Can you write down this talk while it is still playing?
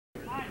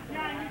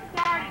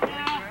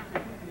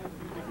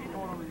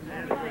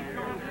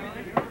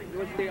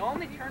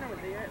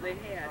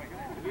they had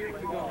years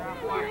ago.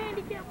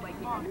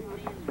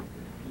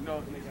 You know,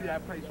 you see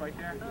that place right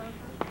there?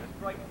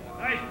 That's right.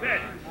 Nice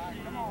pitch.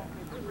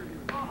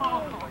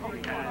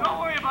 Don't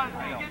worry about it,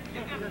 man.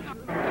 Get this stuff.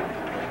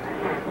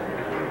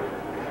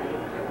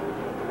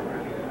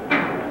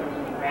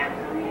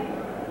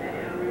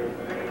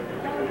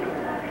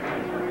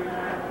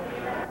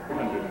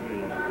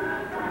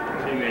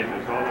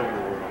 Teenagers all over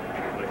the world,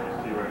 like you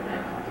see right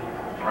here,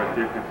 are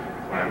addicted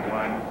by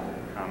one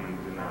common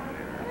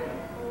denominator.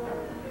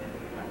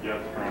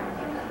 Yes,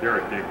 friends, they're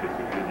addicted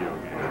to video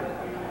games.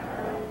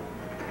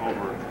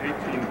 Over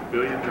 $18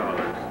 billion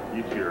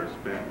each year is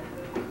spent.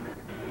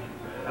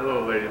 Hello,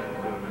 ladies and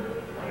gentlemen.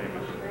 My name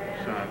is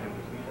Sean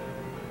Henderson.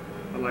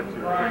 I'd like to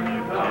bring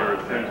you to your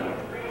attention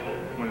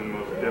one of the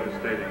most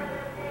devastating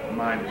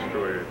mind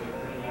destroyers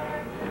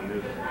in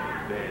this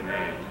day and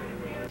age.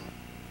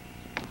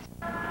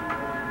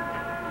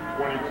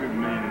 22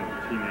 million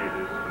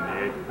teenagers from the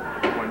ages of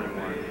 21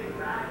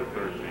 to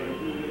 13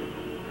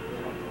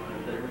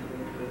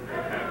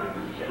 have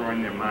been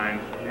destroying their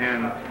minds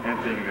and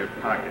emptying their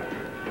pockets.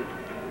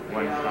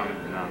 One common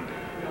denominator.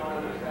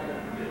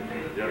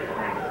 Yes,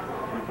 friends,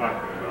 we're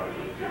talking about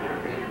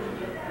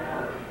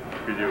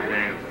video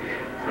games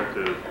such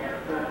as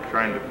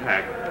trying to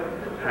pack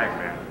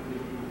Pac-Man,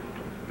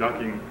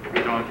 ducking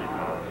Donkey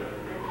Kong,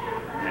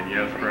 and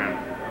yes, friends,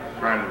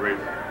 trying to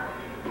race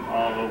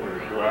all over the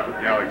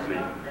galaxy,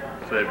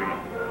 saving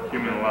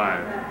human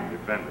lives and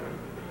defending them.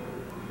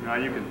 Now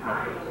you can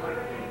help us.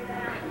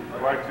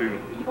 I'd like to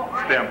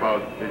stamp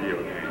out video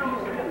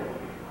games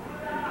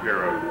in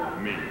care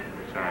of me,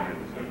 Sean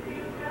Henderson.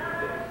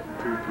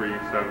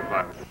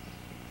 2375.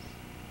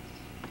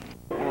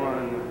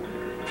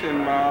 On 10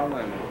 Mile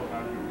and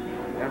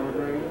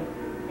Evergreen.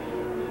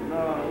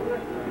 No.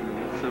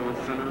 Civil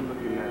Center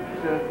looking at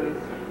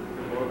Justice.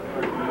 You know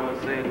what I'm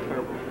saying?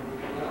 Purple.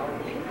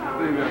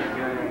 We got the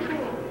game.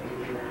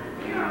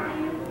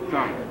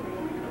 Some.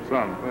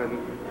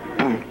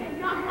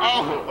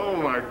 Oh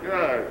my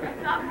God.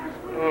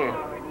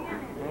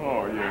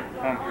 Oh yeah,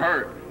 I'm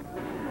hurt.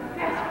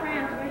 Best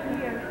friends right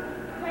here.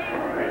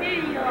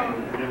 Playing video.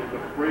 Get the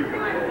freak.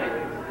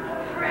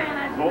 Friend,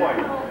 I Boy.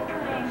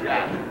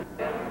 yeah.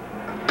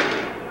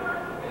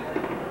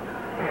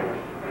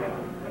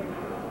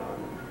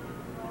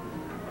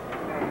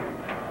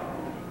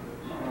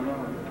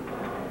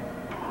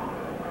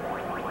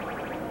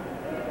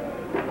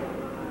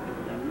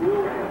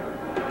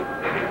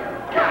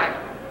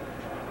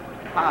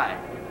 Hi.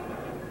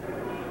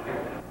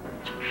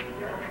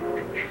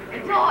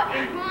 It's all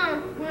in one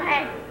when I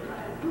had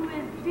do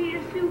his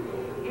theater suit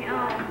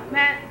and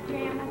Matt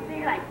Jam. I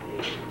think like,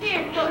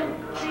 yeah, so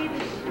see the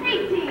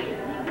snake did.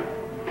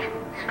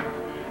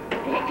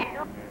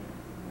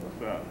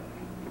 What's up?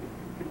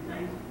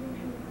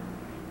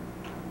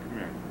 Come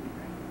here.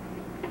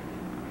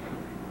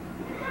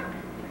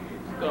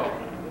 Go.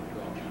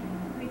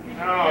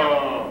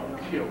 Oh,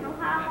 Chill.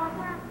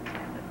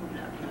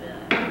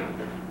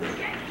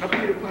 I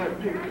Peter Pan,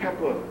 Pink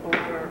Pepper, on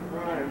our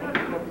rhyme,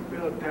 holding up the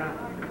bill down,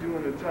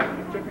 doing the top,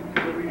 jumping to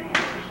the lead,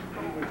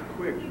 I'm with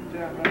quick,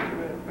 jab, back to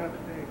that, back to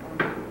thing,